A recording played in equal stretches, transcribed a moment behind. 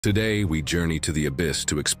Today, we journey to the abyss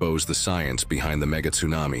to expose the science behind the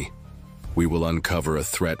megatsunami. We will uncover a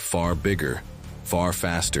threat far bigger, far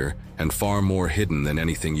faster, and far more hidden than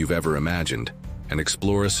anything you've ever imagined, and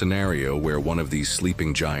explore a scenario where one of these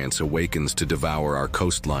sleeping giants awakens to devour our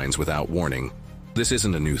coastlines without warning. This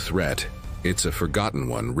isn't a new threat. It's a forgotten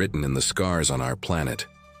one written in the scars on our planet.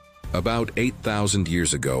 About 8,000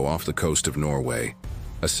 years ago, off the coast of Norway,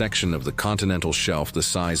 a section of the continental shelf the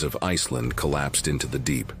size of Iceland collapsed into the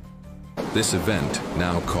deep. This event,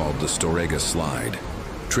 now called the Storegga Slide,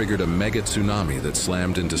 triggered a megatsunami that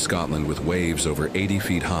slammed into Scotland with waves over 80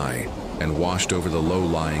 feet high and washed over the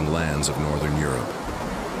low-lying lands of northern Europe.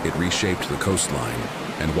 It reshaped the coastline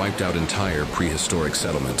and wiped out entire prehistoric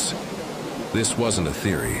settlements. This wasn't a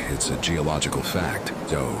theory, it's a geological fact,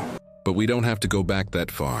 but we don't have to go back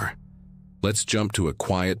that far. Let's jump to a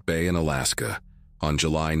quiet bay in Alaska. On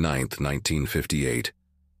July 9th, 1958,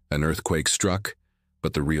 an earthquake struck,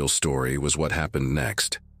 but the real story was what happened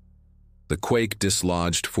next. The quake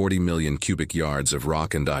dislodged 40 million cubic yards of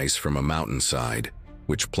rock and ice from a mountainside,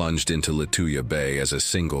 which plunged into Lituya Bay as a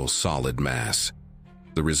single solid mass.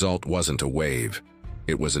 The result wasn't a wave,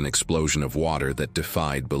 it was an explosion of water that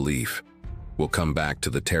defied belief. We'll come back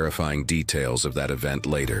to the terrifying details of that event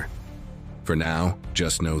later. For now,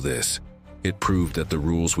 just know this. It proved that the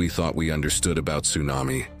rules we thought we understood about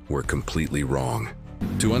tsunami were completely wrong.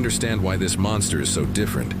 To understand why this monster is so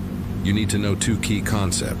different, you need to know two key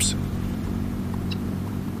concepts.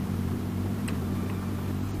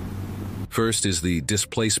 First is the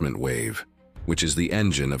displacement wave, which is the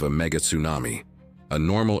engine of a megatsunami. A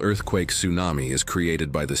normal earthquake tsunami is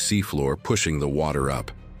created by the seafloor pushing the water up.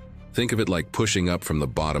 Think of it like pushing up from the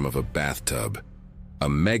bottom of a bathtub. A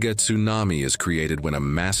megatsunami is created when a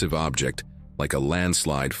massive object, like a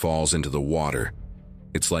landslide, falls into the water.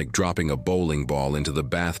 It's like dropping a bowling ball into the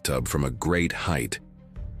bathtub from a great height.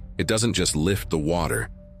 It doesn't just lift the water,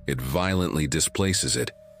 it violently displaces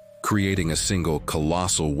it, creating a single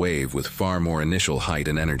colossal wave with far more initial height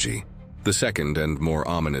and energy. The second and more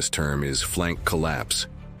ominous term is flank collapse.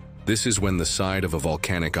 This is when the side of a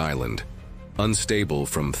volcanic island, unstable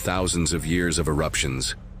from thousands of years of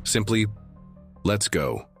eruptions, simply lets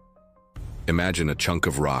go. Imagine a chunk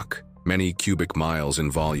of rock, many cubic miles in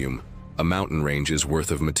volume, a mountain range's worth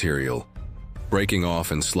of material, breaking off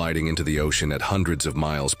and sliding into the ocean at hundreds of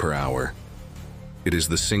miles per hour. It is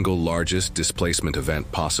the single largest displacement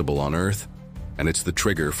event possible on Earth, and it's the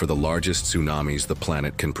trigger for the largest tsunamis the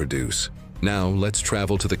planet can produce. Now, let's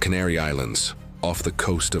travel to the Canary Islands, off the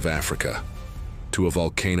coast of Africa, to a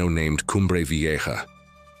volcano named Cumbre Vieja.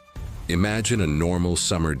 Imagine a normal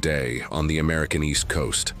summer day on the American East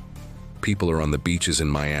Coast. People are on the beaches in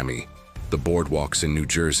Miami, the boardwalks in New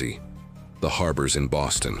Jersey, the harbors in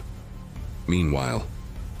Boston. Meanwhile,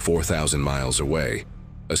 4,000 miles away,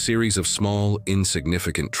 a series of small,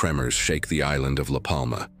 insignificant tremors shake the island of La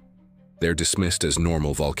Palma. They're dismissed as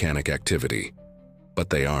normal volcanic activity, but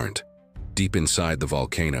they aren't. Deep inside the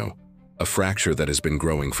volcano, a fracture that has been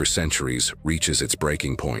growing for centuries reaches its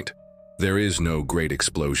breaking point. There is no great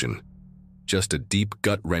explosion, just a deep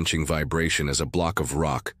gut-wrenching vibration as a block of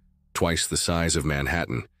rock, twice the size of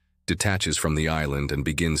Manhattan, detaches from the island and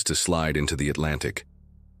begins to slide into the Atlantic.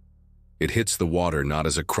 It hits the water not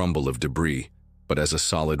as a crumble of debris, but as a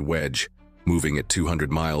solid wedge, moving at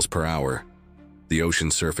 200 miles per hour. The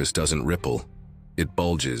ocean surface doesn't ripple, it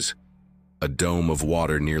bulges. A dome of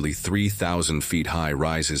water nearly 3,000 feet high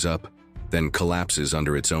rises up, then collapses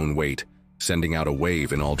under its own weight, sending out a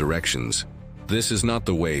wave in all directions. This is not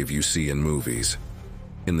the wave you see in movies.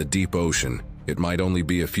 In the deep ocean, it might only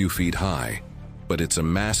be a few feet high, but it's a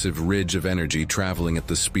massive ridge of energy traveling at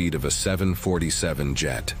the speed of a 747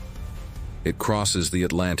 jet. It crosses the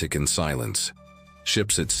Atlantic in silence.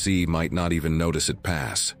 Ships at sea might not even notice it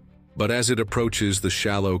pass. But as it approaches the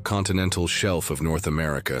shallow continental shelf of North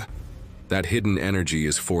America, that hidden energy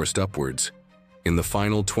is forced upwards. In the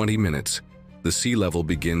final 20 minutes, the sea level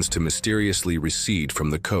begins to mysteriously recede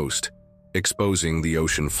from the coast, exposing the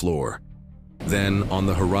ocean floor. Then, on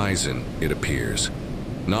the horizon, it appears.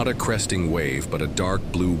 Not a cresting wave, but a dark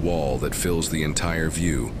blue wall that fills the entire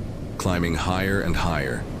view, climbing higher and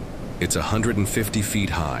higher. It's 150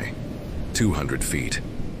 feet high, 200 feet.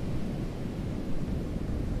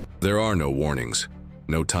 There are no warnings,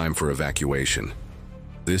 no time for evacuation.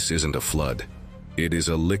 This isn't a flood. It is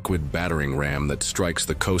a liquid battering ram that strikes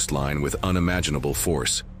the coastline with unimaginable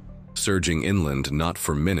force, surging inland not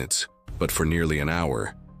for minutes, but for nearly an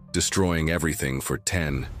hour, destroying everything for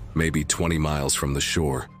 10, maybe 20 miles from the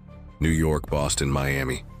shore. New York, Boston,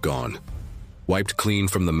 Miami, gone. Wiped clean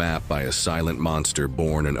from the map by a silent monster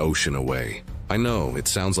born an ocean away. I know, it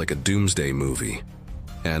sounds like a doomsday movie,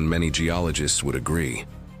 and many geologists would agree.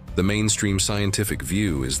 The mainstream scientific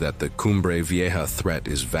view is that the Cumbre Vieja threat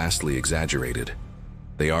is vastly exaggerated.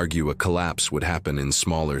 They argue a collapse would happen in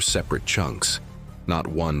smaller, separate chunks, not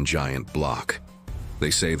one giant block.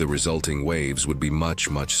 They say the resulting waves would be much,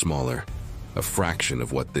 much smaller, a fraction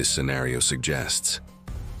of what this scenario suggests.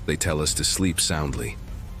 They tell us to sleep soundly.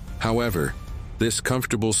 However, this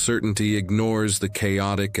comfortable certainty ignores the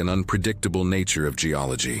chaotic and unpredictable nature of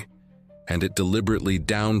geology, and it deliberately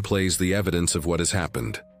downplays the evidence of what has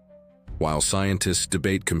happened. While scientists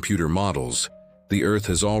debate computer models, the Earth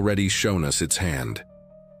has already shown us its hand.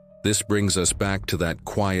 This brings us back to that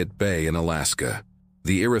quiet bay in Alaska.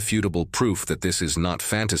 The irrefutable proof that this is not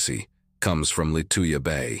fantasy comes from Lituya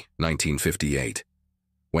Bay, 1958.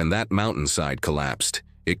 When that mountainside collapsed,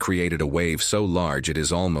 it created a wave so large it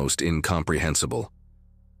is almost incomprehensible.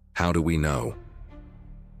 How do we know?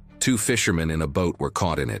 Two fishermen in a boat were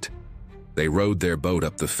caught in it. They rowed their boat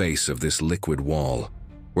up the face of this liquid wall,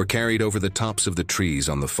 were carried over the tops of the trees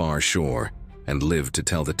on the far shore, and lived to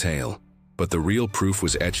tell the tale. But the real proof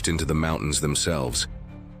was etched into the mountains themselves.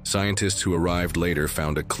 Scientists who arrived later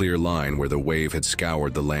found a clear line where the wave had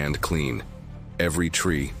scoured the land clean. Every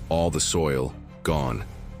tree, all the soil, gone.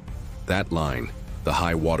 That line, the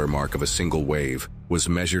high water mark of a single wave, was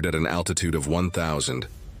measured at an altitude of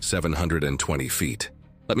 1,720 feet.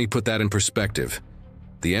 Let me put that in perspective.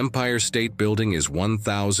 The Empire State Building is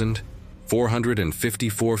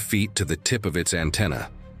 1,454 feet to the tip of its antenna.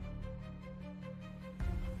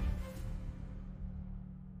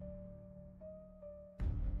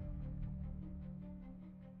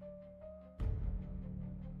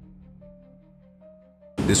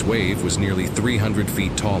 This wave was nearly 300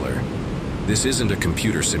 feet taller. This isn't a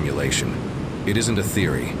computer simulation. It isn't a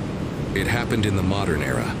theory. It happened in the modern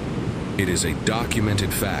era. It is a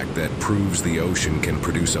documented fact that proves the ocean can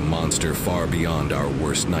produce a monster far beyond our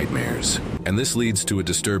worst nightmares. And this leads to a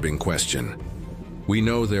disturbing question. We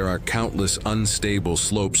know there are countless unstable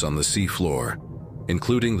slopes on the seafloor,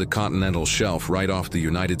 including the continental shelf right off the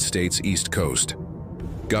United States East Coast.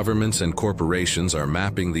 Governments and corporations are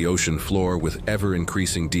mapping the ocean floor with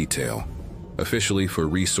ever-increasing detail, officially for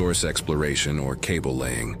resource exploration or cable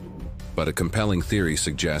laying. But a compelling theory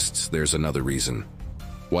suggests there's another reason.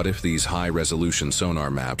 What if these high-resolution sonar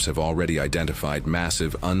maps have already identified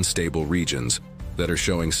massive, unstable regions that are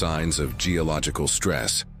showing signs of geological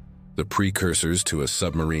stress, the precursors to a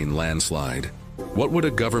submarine landslide? What would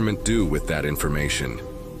a government do with that information?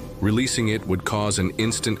 Releasing it would cause an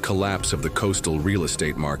instant collapse of the coastal real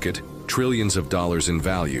estate market, trillions of dollars in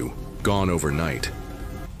value, gone overnight.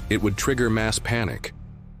 It would trigger mass panic.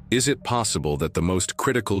 Is it possible that the most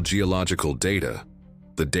critical geological data,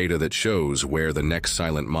 the data that shows where the next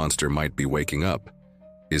silent monster might be waking up,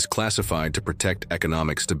 is classified to protect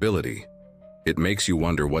economic stability? It makes you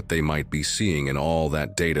wonder what they might be seeing in all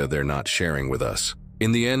that data they're not sharing with us.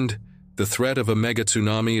 In the end, the threat of a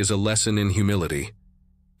megatsunami is a lesson in humility.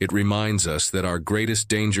 It reminds us that our greatest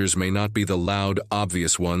dangers may not be the loud,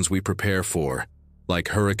 obvious ones we prepare for, like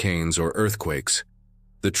hurricanes or earthquakes.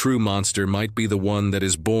 The true monster might be the one that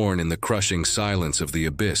is born in the crushing silence of the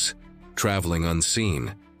abyss, traveling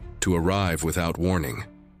unseen, to arrive without warning.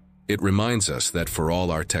 It reminds us that for all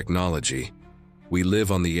our technology, we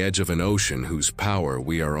live on the edge of an ocean whose power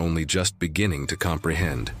we are only just beginning to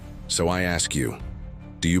comprehend. So I ask you,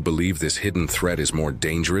 do you believe this hidden threat is more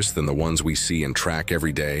dangerous than the ones we see and track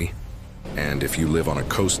every day? And if you live on a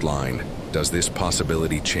coastline, does this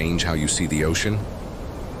possibility change how you see the ocean?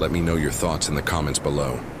 Let me know your thoughts in the comments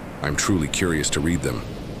below. I'm truly curious to read them.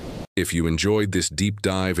 If you enjoyed this deep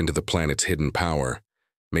dive into the planet's hidden power,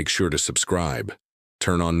 make sure to subscribe,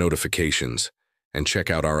 turn on notifications, and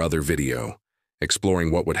check out our other video,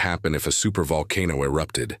 exploring what would happen if a supervolcano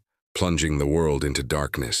erupted, plunging the world into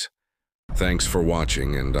darkness. Thanks for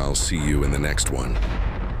watching, and I'll see you in the next one.